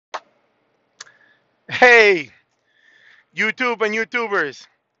Hey, YouTube and YouTubers,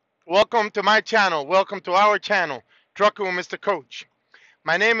 welcome to my channel. Welcome to our channel, Trucking with Mr. Coach.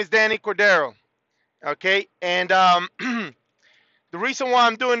 My name is Danny Cordero. Okay, and the reason why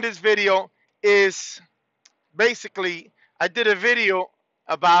I'm doing this video is basically I did a video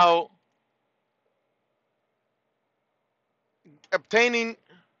about obtaining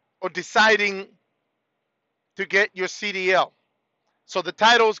or deciding to get your CDL. So the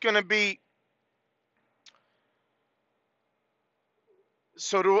title is going to be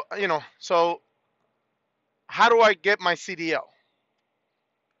so how do I get my CDL?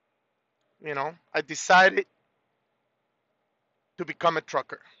 I decided to become a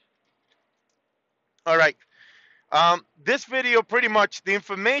trucker. All right. This video, pretty much, the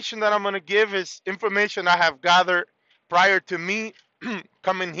information that I'm going to give is information I have gathered prior to me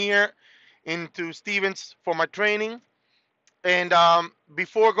coming here into Stevens for my training, and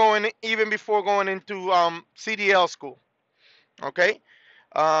even before going into CDL school. Okay.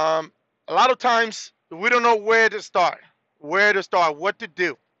 A lot of times we don't know where to start, what to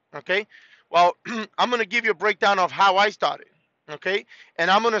do. Okay. Well, I'm going to give you a breakdown of how I started. Okay.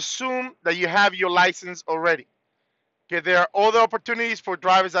 And I'm going to assume that you have your license already. Okay, there are other opportunities for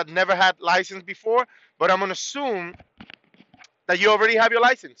drivers that never had license before, but I'm gonna assume that you already have your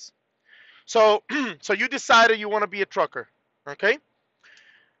license. So, so you decided you want to be a trucker. Okay.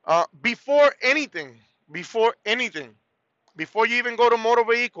 Before anything, before anything, before you even go to motor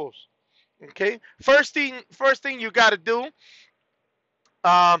vehicles. Okay. First thing you got to do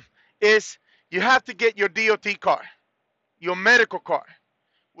um, is you have to get your DOT card, your medical card,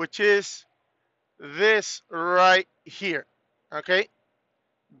 which is this right here. Okay.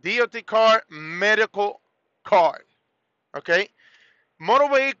 DOT card, medical card. Okay, motor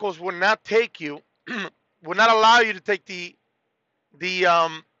vehicles will not take you, will not allow you to take the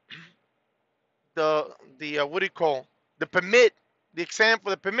um the what do you call, the permit, the exam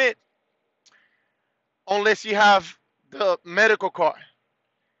for the permit, unless you have the medical card.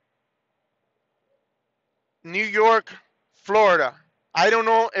 New York, Florida. I don't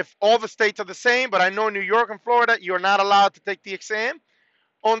know if all the states are the same, but I know New York and Florida, you're not allowed to take the exam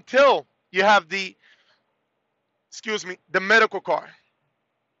until you have the medical card.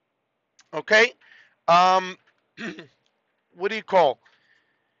 Okay. Um, what do you call?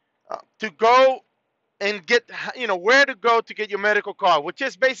 To go and get where to go to get your medical card, which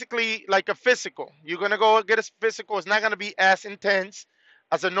is basically like a physical. You're gonna go get a physical. It's not gonna be as intense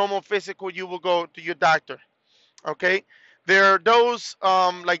as a normal physical. You will go to your doctor. Okay. There are those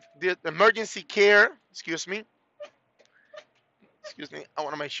like the emergency care. Excuse me. I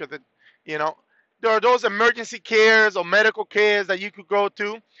want to make sure that you know there are those emergency cares or medical cares that you could go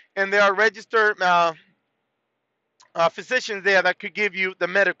to, and there are registered physicians there that could give you the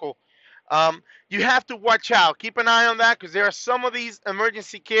medical. You have to watch out. Keep an eye on that because there are some of these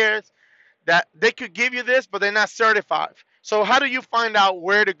emergency cares that they could give you this, but they're not certified. So how do you find out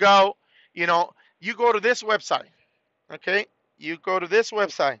where to go? You go to this website. Okay, you go to this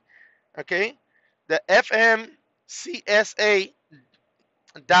website. Okay, the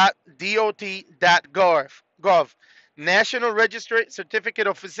fmcsa.dot.gov, National Registered Certificate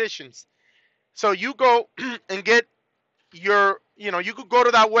of Physicians. So you go and get you could go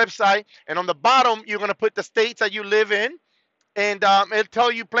to that website, and on the bottom you're going to put the states that you live in, and it'll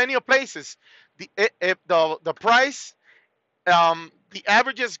tell you plenty of places. The price, the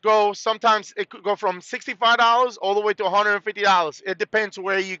averages go, sometimes it could go from $65 all the way to $150. It depends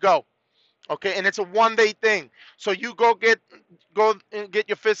where you go. Okay, and it's a 1 day thing. So you go and get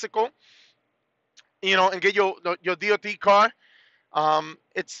your physical, and get your DOT card.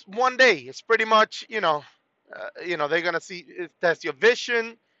 It's 1 day. It's pretty much, they're gonna test your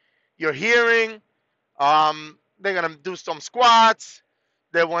vision, your hearing. They're gonna do some squats.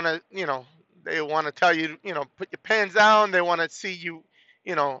 They wanna, they wanna tell you, put your pants down. They wanna see you,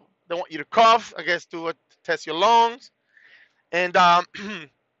 they want you to cough, I guess, to test your lungs, and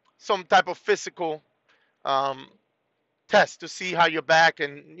some type of physical um, test to see how your back,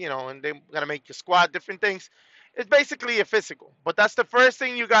 and and they're gonna make you squat, different things. It's basically a physical, but that's the first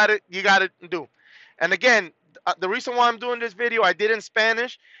thing you gotta do. And again, the reason why I'm doing this video, I did in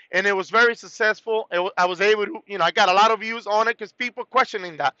Spanish, and it was very successful. I was able to, I got a lot of views on it because people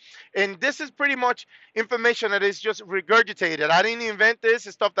questioning that. And this is pretty much information that is just regurgitated. I didn't invent this.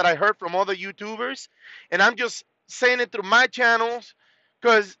 It's stuff that I heard from other YouTubers, and I'm just saying it through my channels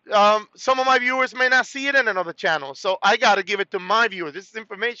because some of my viewers may not see it in another channel. So I got to give it to my viewers. This is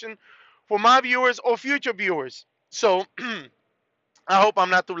information for my viewers or future viewers. So I hope I'm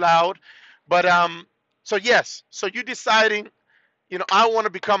not too loud. But so yes, so you deciding, I want to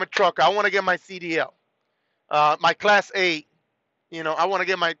become a trucker. I want to get my CDL. my Class A. I want to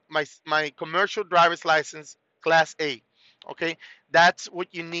get my commercial driver's license Class A. Okay, that's what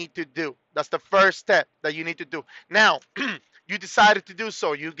you need to do. That's the first step that you need to do. Now, you decided to do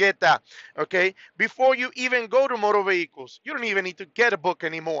so. You get that. Okay, before you even go to motor vehicles, you don't even need to get a book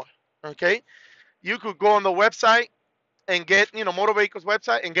anymore. Okay, you could go on the website and get, motor vehicles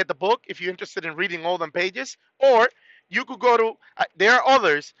website and get the book if you're interested in reading all them pages, or you could go to, there are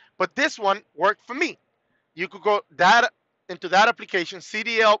others, but this one worked for me. You could go that into that application.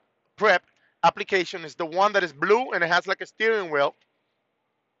 CDL prep application is the one that is blue and it has like a steering wheel,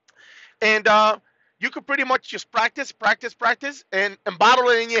 and you could pretty much just practice, practice, practice, and bottle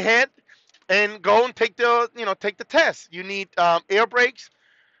it in your head, and go and take the test. You need air brakes,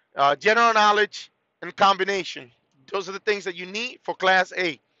 general knowledge, and combination. Those are the things that you need for Class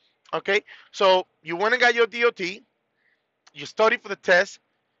A. Okay, so you went and got your DOT. You study for the test.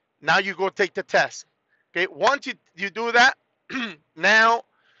 Now you go take the test. Okay, once you do that, now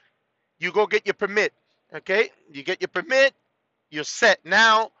you go get your permit. Okay, you get your permit. You're set.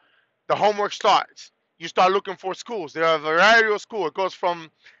 Now the homework starts. You start looking for schools. There are a variety of schools. It goes from,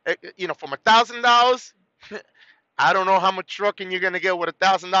 from $1,000. I don't know how much trucking you're gonna get with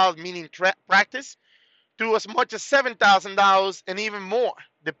 $1,000, meaning practice, to as much as $7,000 and even more,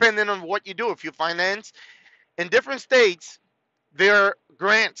 depending on what you do. If you finance in different states, there are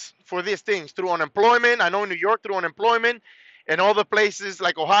grants for these things through unemployment. I know in New York through unemployment, and other places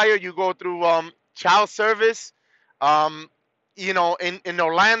like Ohio, you go through child service. Um, in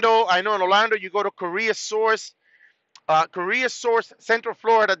Orlando, I know in Orlando you go to Career Source Central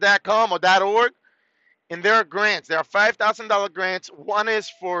Florida.com or .org, and there are grants. There are $5,000 grants. One is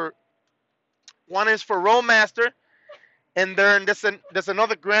for Roadmaster, and then there's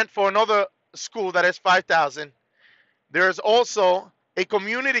another grant for another school that is 5,000. There's also a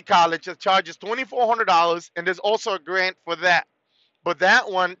community college that charges $2,400, and there's also a grant for that. But that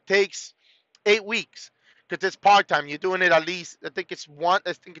one takes 8 weeks because it's part time. You're doing it at least, I think it's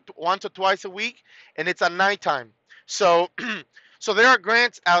once or twice a week, and it's at nighttime. So, so there are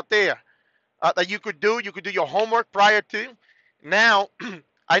grants out there that you could do. You could do your homework prior to. Now,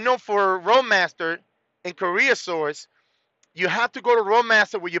 I know for Roadmaster and Career Source, you have to go to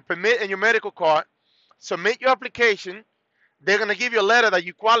Roadmaster with your permit and your medical card, submit your application. They're going to give you a letter that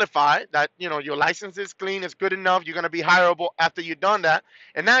you qualify, that your license is clean, is good enough, you're going to be hireable after you've done that.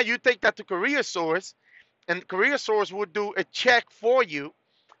 And now you take that to Career Source, and Career Source would do a check for you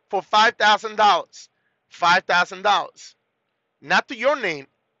for $5,000. $5,000. Not to your name,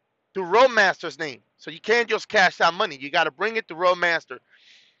 to Roadmaster's name. So you can't just cash out money. You got to bring it to Roadmaster.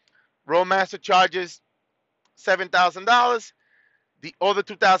 Roadmaster charges $7,000. The other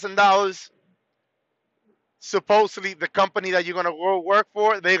 $2,000, supposedly the company that you're going to go work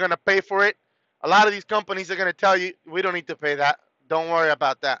for, they're going to pay for it. A lot of these companies are going to tell you, we don't need to pay that. Don't worry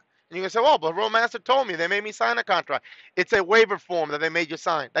about that. And you're going to say, well, but Roadmaster told me. They made me sign a contract. It's a waiver form that they made you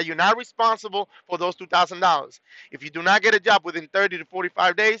sign, that you're not responsible for those $2,000. If you do not get a job within 30 to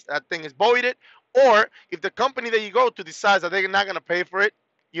 45 days, that thing is voided. Or if the company that you go to decides that they're not going to pay for it,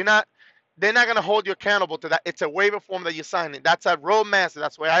 they're not going to hold you accountable to that. It's a waiver form that you sign. That's at Roadmaster.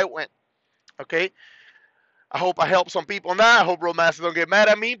 That's where I went. Okay? I hope I help some people on that. I hope Roadmaster don't get mad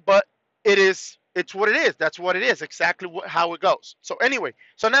at me, but it's what it is. That's what it is. Exactly how it goes. So anyway,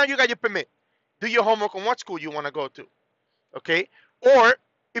 so now you got your permit. Do your homework on what school you want to go to. Okay? Or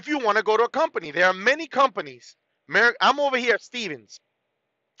if you want to go to a company, there are many companies. I'm over here at Stevens,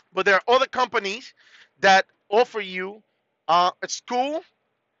 but there are other companies that offer you a school,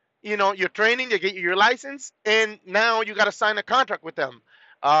 your training, you get your license, and now you got to sign a contract with them.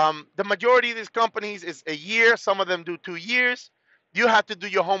 The majority of these companies is a year. Some of them do 2 years. You have to do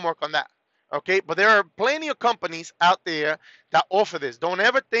your homework on that. Okay, but there are plenty of companies out there that offer this. Don't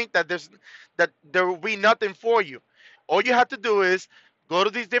ever think that there will be nothing for you. All you have to do is go to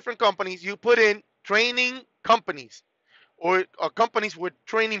these different companies. You put in training companies or companies with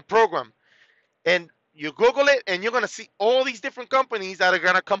training program, and you Google it, and you're gonna see all these different companies that are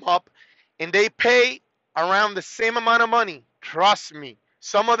gonna come up, and they pay around the same amount of money. Trust me.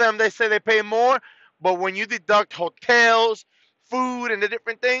 Some of them, they say they pay more, but when you deduct hotels, food, and the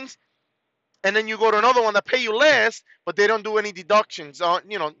different things, and then you go to another one that pay you less, but they don't do any deductions on,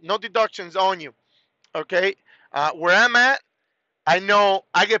 no deductions on you. Okay, where I'm at, I know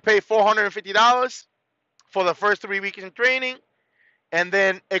I get paid $450 for the first 3 weeks in training, and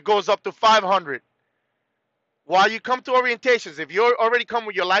then it goes up to $500. While you come to orientations, if you already come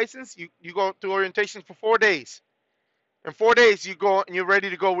with your license, you go to orientations for 4 days. In 4 days, you go and you're ready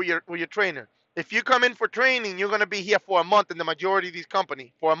to go with your trainer. If you come in for training, you're going to be here for a month in the majority of these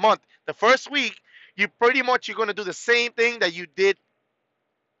companies. For a month. The first week, You pretty much you're gonna do the same thing that you did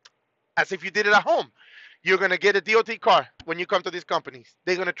as if you did it at home. You're gonna get a DOT car when you come to these companies.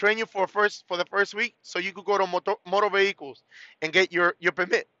 They're gonna train you for the first week, so you could go to motor vehicles and get your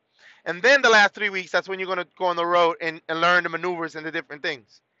permit. And then the last 3 weeks, that's when you're gonna go on the road and learn the maneuvers and the different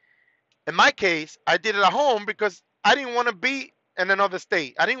things. In my case, I did it at home because I didn't want to be in another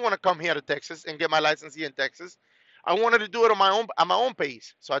state. I didn't want to come here to Texas and get my license here in Texas. I wanted to do it on my own at my own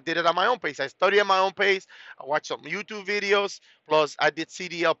pace. So I did it at my own pace. I studied at my own pace. I watched some YouTube videos. Plus, I did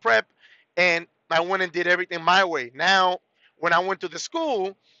CDL prep, and I went and did everything my way. Now, when I went to the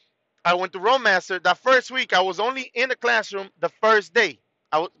school, I went to Roadmaster. That first week, I was only in the classroom the first day.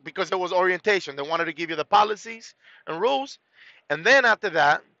 Because it was orientation. They wanted to give you the policies and rules, and then after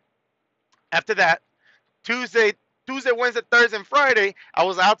that, Tuesday, Wednesday, Thursday, and Friday, I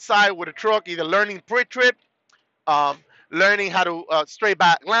was outside with a truck, either learning pre-trip, um, learning how to straight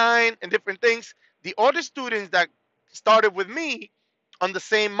back line, and different things. The other students that started with me on the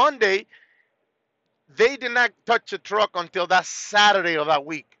same Monday, they did not touch a truck until that Saturday of that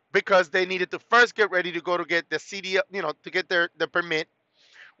week because they needed to first get ready to go to get the CDL, to get their permit.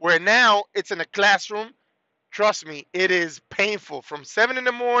 Where now it's in a classroom. Trust me, it is painful from 7 in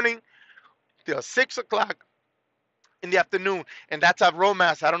the morning till 6 o'clock in the afternoon, and that's at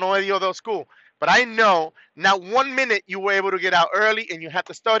Romas. I don't know any other school, but I know not 1 minute you were able to get out early and you have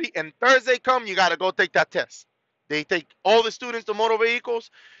to study. And Thursday come, you got to go take that test. They take all the students to motor vehicles,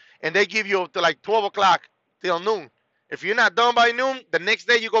 and they give you up to like 12 o'clock till noon. If you're not done by noon, the next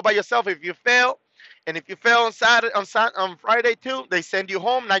day you go by yourself. If you fail, and if you fail on Saturday, on Friday too, they send you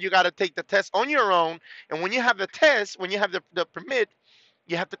home. Now you got to take the test on your own. And when you have the test, when you have the permit,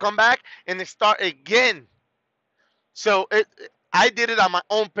 you have to come back and then start again. So I did it at my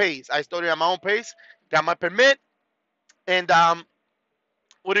own pace. I studied at my own pace, got my permit, and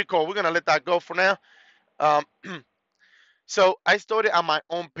what do you call? We're gonna let that go for now. Um, so I started at my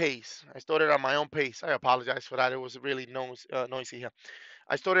own pace. I started at my own pace. I apologize for that. It was really noisy here.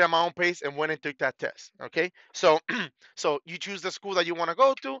 I started at my own pace and went and took that test. Okay, so so you choose the school that you want to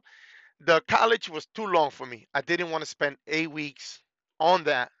go to. The college was too long for me. I didn't want to spend 8 weeks on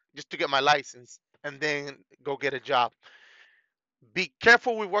that just to get my license and then go get a job. Be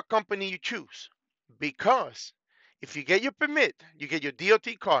careful with what company you choose because if you get your permit, you get your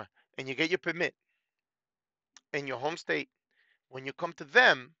DOT car and you get your permit in your home state, when you come to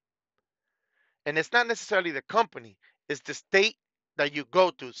them, and it's not necessarily the company, it's the state that you go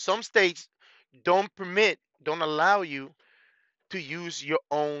to. Some states don't allow you to use your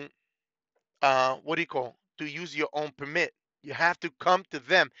own, what do you call, to use your own permit. You have to come to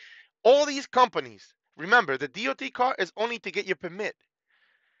them. All these companies, remember, the DOT car is only to get your permit.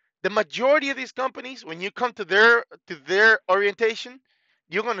 The majority of these companies, when you come to their orientation,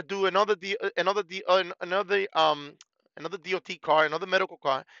 you're gonna do another DOT car, another medical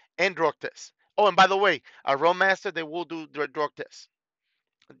car, and drug test. Oh, and by the way, a Roadmaster they will do the drug test.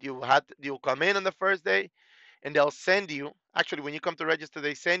 You'll come in on the first day, and they'll send you. Actually, when you come to register,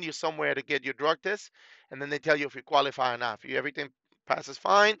 they send you somewhere to get your drug test, and then they tell you if you qualify or not. If everything passes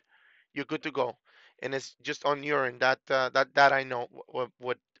fine, you're good to go. And it's just on your end. That I know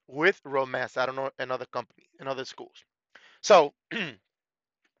what with Romance. I don't know another company, another schools. So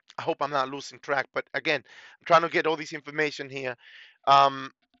I hope I'm not losing track. But again, I'm trying to get all this information here.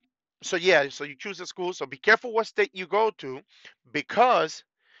 Um, so yeah, so you choose a school. So be careful what state you go to, because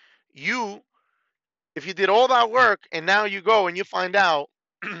you, if you did all that work and now you go and you find out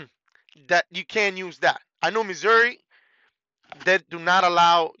that you can't use that. I know Missouri, that do not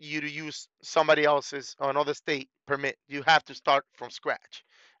allow you to use somebody else's or another state permit. You have to start from scratch.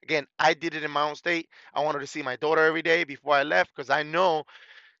 Again, I did it in my own state. I wanted to see my daughter every day before I left because I know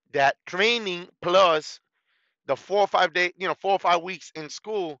that training plus the 4 or 5 day, 4 or 5 weeks in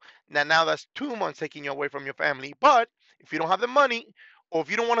school. Now that's 2 months taking you away from your family. But if you don't have the money, or if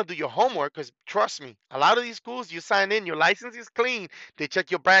you don't want to do your homework, because trust me, a lot of these schools you sign in, your license is clean. They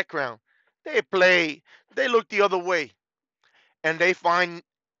check your background. They play. They look the other way and they find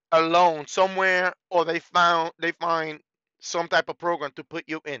a loan somewhere, or they find some type of program to put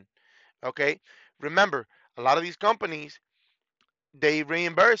you in. Okay, remember, a lot of these companies, they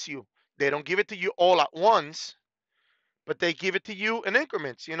reimburse you. They don't give it to you all at once, but they give it to you in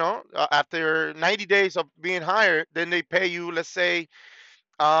increments. After 90 days of being hired, then they pay you, let's say,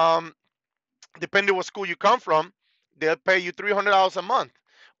 um, depending what school you come from, they'll pay you $300 a month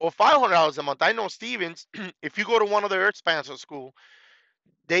or $500 a month. I know Stevens, if you go to one of their expansion school,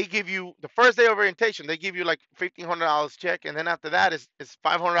 they give you the first day of orientation, they give you like $1,500 check, and then after that it's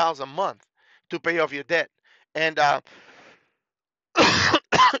 $500 a month to pay off your debt. And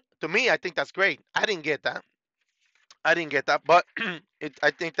To me, I think that's great. I didn't get that. I didn't get that, but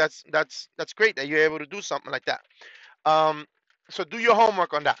I think that's great that you're able to do something like that. Um, so do your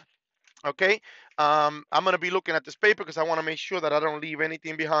homework on that. Okay. I'm going to be looking at this paper because I want to make sure that I don't leave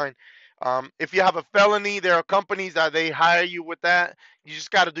anything behind. If you have a felony, there are companies that they hire you with that. You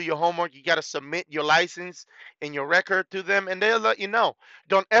just got to do your homework. You got to submit your license and your record to them, and they'll let you know.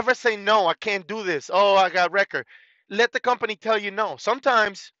 Don't ever say no. I can't do this. Oh, I got record. Let the company tell you no.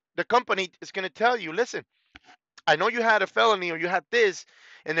 Sometimes the company is going to tell you, listen, I know you had a felony or you had this,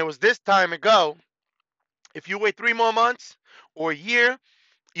 and there was this time ago. If you wait 3 more months or a year,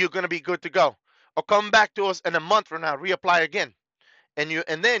 you're gonna be good to go. Or come back to us in a month from now, reapply again,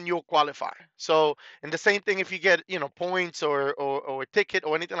 and then you'll qualify. So, and the same thing if you get points or a ticket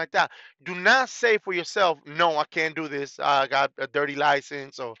or anything like that. Do not say for yourself, no, I can't do this. I got a dirty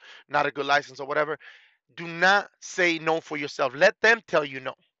license or not a good license or whatever. Do not say no for yourself. Let them tell you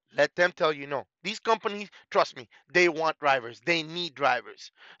no. Let them tell you no. These companies, trust me, they want drivers. They need drivers.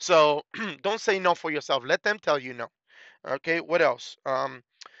 So don't say no for yourself. Let them tell you no. Okay, what else? When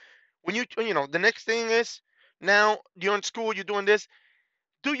the next thing is, now you're in school, you're doing this.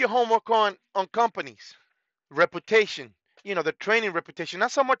 Do your homework on companies, reputation. The training reputation,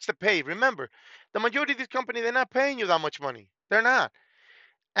 not so much the pay. Remember, the majority of these companies, they're not paying you that much money. They're not.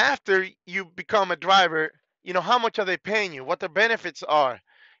 After you become a driver, how much are they paying you? What the benefits are?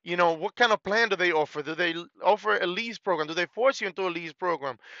 What kind of plan do they offer? Do they offer a lease program? Do they force you into a lease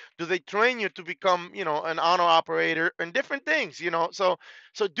program? Do they train you to become, an auto operator and different things? So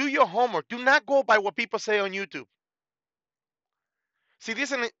do your homework. Do not go by what people say on YouTube. See,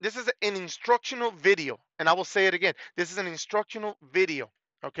 this is an instructional video, and I will say it again. This is an instructional video,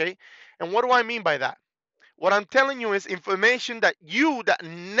 okay? And what do I mean by that? What I'm telling you is information that you that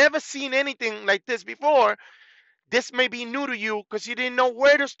never seen anything like this before, this may be new to you because you didn't know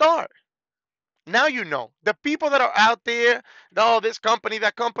where to start. Now you know. The people that are out there, oh, this company,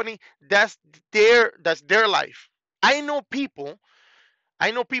 that company, that's their life. I know people,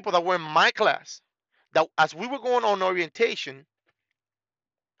 I know people that were in my class that as we were going on orientation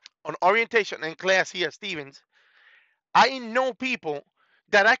in class here at Stevens, I know people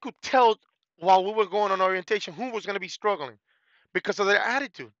that I could tell while we were going on orientation who was going to be struggling because of their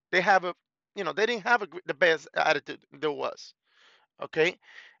attitude. They didn't have the best attitude there was. Okay,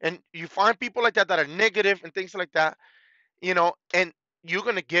 and you find people like that that are negative and things like that, and you're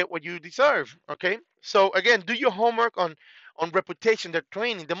gonna get what you deserve. Okay, so again, do your homework on reputation, the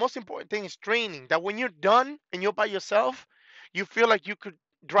training. The most important thing is training. That when you're done and you're by yourself, you feel like you could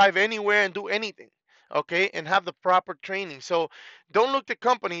drive anywhere and do anything. Okay, and have the proper training. So don't look to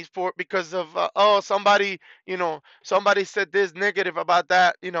companies for because of somebody said this negative about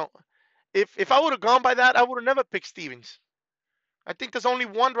that. If I would have gone by that, I would have never picked Stevens. I think there's only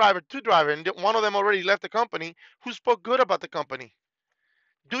one driver, two drivers, and one of them already left the company who spoke good about the company.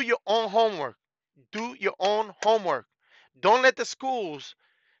 Do your own homework. Do your own homework. Don't let the schools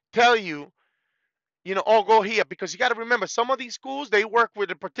tell you, oh, go here. Because you got to remember, some of these schools, they work with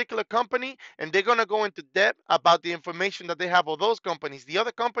a particular company and they're going to go into depth about the information that they have of those companies. The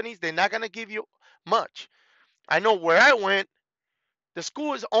other companies, they're not going to give you much. I know where I went, the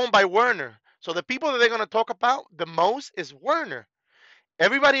school is owned by Werner. So the people that they're going to talk about the most is Werner.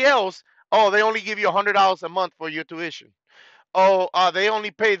 Everybody else, oh, they only give you $100 a month for your tuition. Oh, they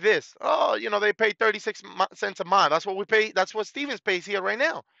only pay this. Oh, they pay 36 cents a mile. That's what we pay. That's what Stevens pays here right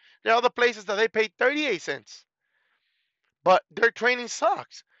now. There are other places that they pay 38 cents, but their training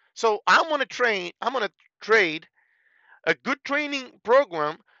sucks. So I'm gonna train. I'm gonna trade a good training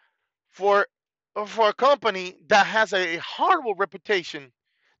program for for a company that has a horrible reputation.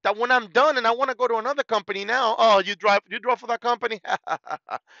 That when I'm done and I want to go to another company now, oh, you drive for that company?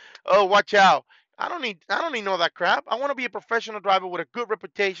 Oh, watch out. I don't need all that crap. I want to be a professional driver with a good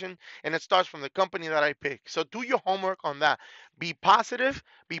reputation, and it starts from the company that I pick. So do your homework on that. Be positive,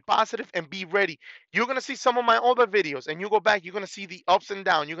 and be ready. You're gonna see some of my other videos, and you go back, you're gonna see the ups and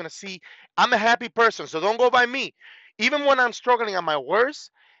downs. You're gonna see I'm a happy person, so don't go by me. Even when I'm struggling at my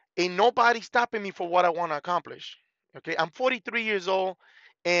worst, ain't nobody stopping me for what I want to accomplish. Okay, I'm 43 years old,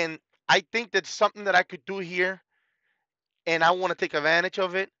 and I think that's something that I could do here, and I want to take advantage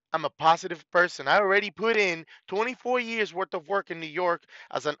of it. I'm a positive person. I already put in 24 years worth of work in New York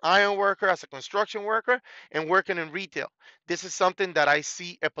as an iron worker, as a construction worker, and working in retail. This is something that I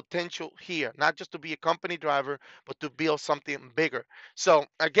see a potential here, not just to be a company driver, but to build something bigger. So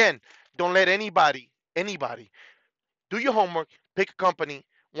again, don't let anybody do your homework, pick a company.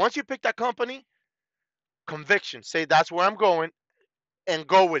 Once you pick that company, conviction, say that's where I'm going and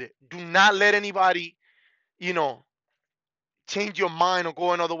go with it. Do not let anybody, you know, change your mind or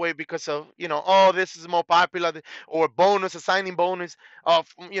go another way because of, oh, this is more popular, or bonus, a signing bonus of,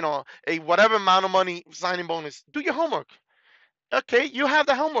 a whatever amount of money signing bonus. Do your homework. Okay, you have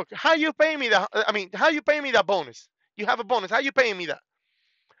the homework. How you pay me that? I mean, how you pay me that bonus? You have a bonus. How you paying me that?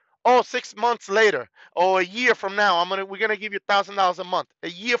 Oh, 6 months later, or a year from now, we're gonna give you $1,000 a month. A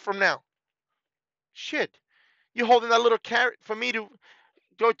year from now, shit, you holding that little carrot for me to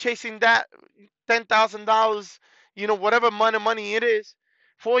go chasing that $10,000, whatever money it is,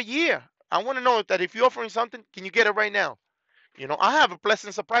 for a year. I want to know that if you're offering something, can you get it right now? I have a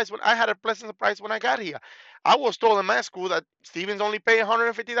pleasant surprise when I had a pleasant surprise when I got here. I was told in my school that Stevens only pay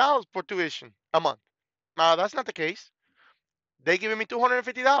 $150 for tuition a month. Now that's not the case. They giving me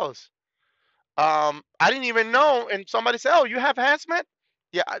 $250. I didn't even know, and somebody said, "Oh, you have hazmat?"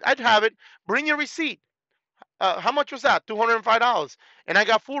 Yeah, I'd have it. Bring your receipt. How much was that? $205, and I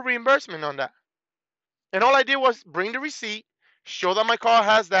got full reimbursement on that. And all I did was bring the receipt, show that my car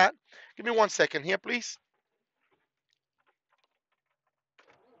has that. Give me 1 second here, please.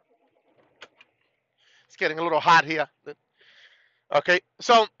 It's getting a little hot here. Okay,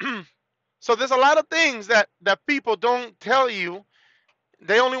 so so there's a lot of things that people don't tell you.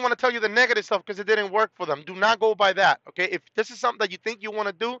 They only want to tell you the negative stuff because it didn't work for them. Do not go by that. Okay, if this is something that you think you want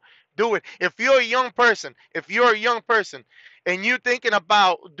to do it. If you're a young person and you're thinking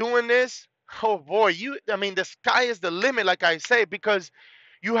about doing this, oh boy, I mean, the sky is the limit, like I say, because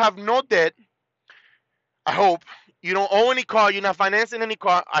you have no debt. I hope you don't own any car. You're not financing any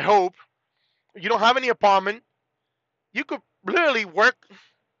car. I hope you don't have any apartment. You could literally work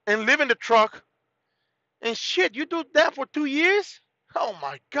and live in the truck and shit. You do that for 2 years? Oh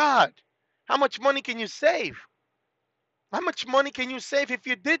my God! How much money can you save? How much money can you save if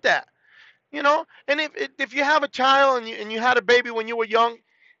you did that? And if you have a child and you had a baby when you were young,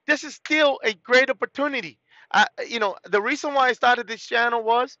 this is still a great opportunity. The reason why I started this channel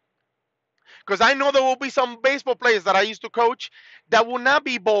was because I know there will be some baseball players that I used to coach that will not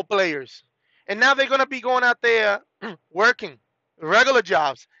be ball players. And now they're going to be going out there working regular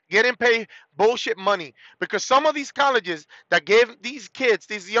jobs, getting paid bullshit money. Because some of these colleges that gave these kids,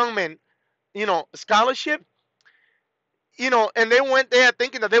 these young men, scholarship, and they went there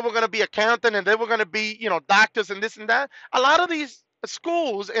thinking that they were going to be accountant and they were going to be, doctors and this and that. A lot of these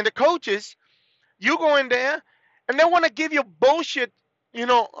schools and the coaches, you go in there and they want to give you bullshit,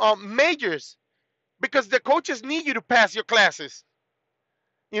 majors because the coaches need you to pass your classes.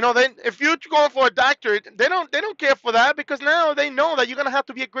 Then if you're going for a doctorate, they don't care for that because now they know that you're gonna have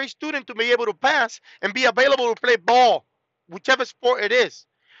to be a great student to be able to pass and be available to play ball, whichever sport it is.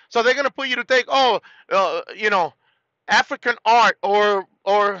 So they're gonna put you to take African art or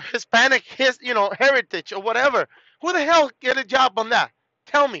Hispanic heritage or whatever. Who the hell get a job on that?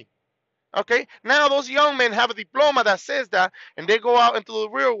 Tell me. Okay, now those young men have a diploma that says that, and they go out into the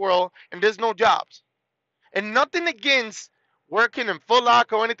real world and there's no jobs. And nothing against working in Foot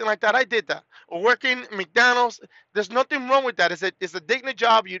Locker or anything like that. I did that. Or working in McDonald's. There's nothing wrong with that. It's a dignity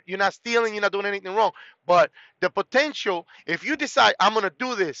job. You're not stealing. You're not doing anything wrong. But the potential, if you decide, I'm going to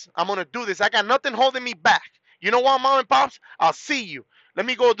do this, I'm going to do this, I got nothing holding me back. You know what, mom and pops? I'll see you. Let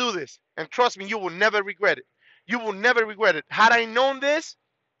me go do this. And trust me, you will never regret it. You will never regret it. Had I known this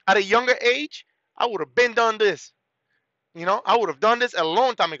at a younger age, I would have been done this. I would have done this a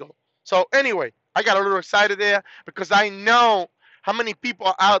long time ago. So anyway, I got a little excited there because I know how many people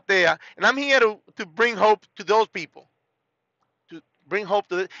are out there, and I'm here to bring hope to those people. To bring hope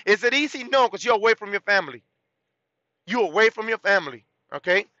to. Is it easy? No, because you're away from your family. You're away from your family.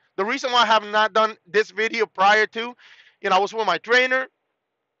 Okay. The reason why I have not done this video prior to, I was with my trainer.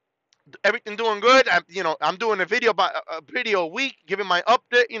 Everything doing good. I'm doing a video about a video a week, giving my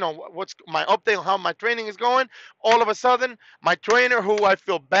update. What's my update on how my training is going. All of a sudden, my trainer, who I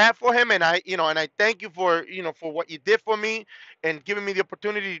feel bad for him, and I thank you for what you did for me and giving me the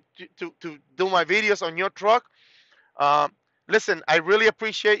opportunity to do my videos on your truck. Um, Listen, I really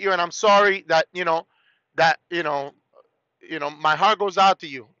appreciate you, and I'm sorry that my heart goes out to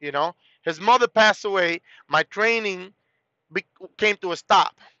you. His mother passed away. My training came to a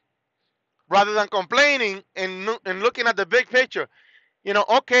stop rather than complaining and looking at the big picture.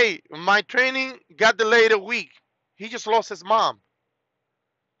 Okay, my training got delayed a week. He just lost his mom.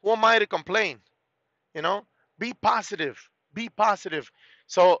 Who am I to complain? You know, be positive. Be positive.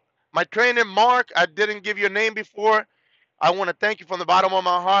 So, my trainer, Mark, I didn't give your name before. I want to thank you from the bottom of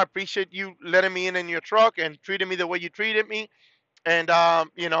my heart. Appreciate you letting me in your truck and treating me the way you treated me. And, I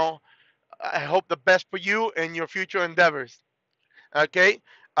hope the best for you and your future endeavors. Okay.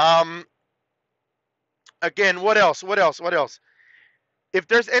 Um, Again, what else? What else? What else? If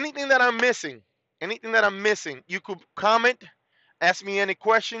there's anything that I'm missing, you could comment. Ask me any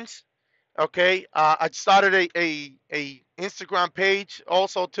questions. Okay, I started a Instagram page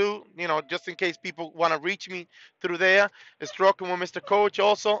also too. Just in case people want to reach me through there. It's Stroking with Mr. Coach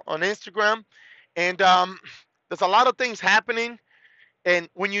also on Instagram, and there's a lot of things happening. And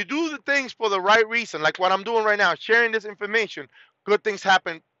when you do the things for the right reason, like what I'm doing right now, sharing this information, good things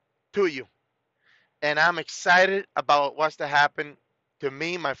happen to you. And I'm excited about what's to happen to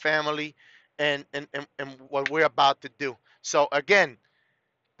me, my family, and what we're about to do. So again,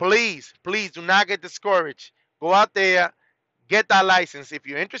 please, please do not get discouraged. Go out there, get that license. If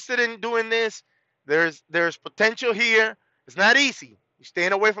you're interested in doing this, there's potential here. It's not easy. You're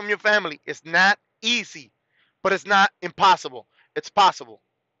staying away from your family. It's not easy, but it's not impossible. It's possible.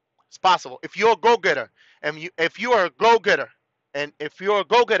 It's possible. If you're a go-getter, and if you are a go-getter, and if you're a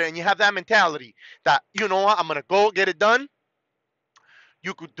go-getter and you have that mentality that you know what, I'm gonna go get it done,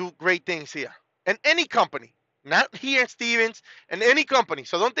 you could do great things here. And any company, not here at Stevens, and any company.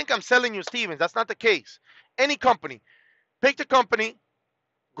 So don't think I'm selling you Stevens. That's not the case. Any company, pick the company,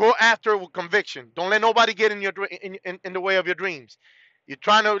 go after it with conviction. Don't let nobody get in your in the way of your dreams. You're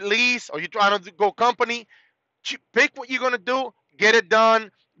trying to lease or you're trying to go company. Pick what you're gonna do. Get it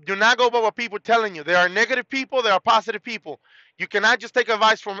done. Do not go by what people are telling you. There are negative people. There are positive people. You cannot just take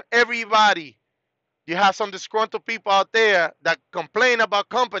advice from everybody. You have some disgruntled people out there that complain about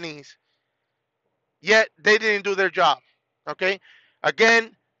companies, yet they didn't do their job. Okay?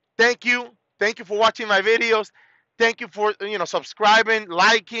 Again, thank you. Thank you for watching my videos. Thank you for subscribing,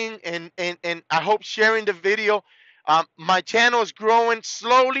 liking, and I hope sharing the video. My channel is growing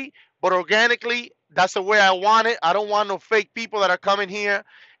slowly but organically. That's the way I want it. I don't want no fake people that are coming here.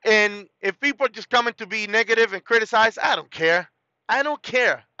 And if people are just coming to be negative and criticize, I don't care. I don't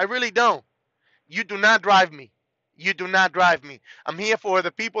care. I really don't. You do not drive me. You do not drive me. I'm here for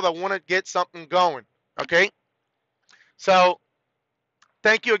the people that want to get something going. Okay? So,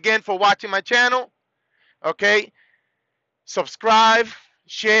 thank you again for watching my channel. Okay? Subscribe,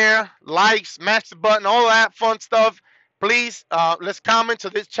 share, like, smash the button, all that fun stuff. Please, let's comment so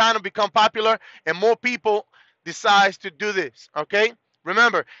this channel become popular and more people decide to do this. Okay?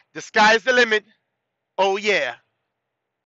 Remember, the sky is the limit. Oh, yeah.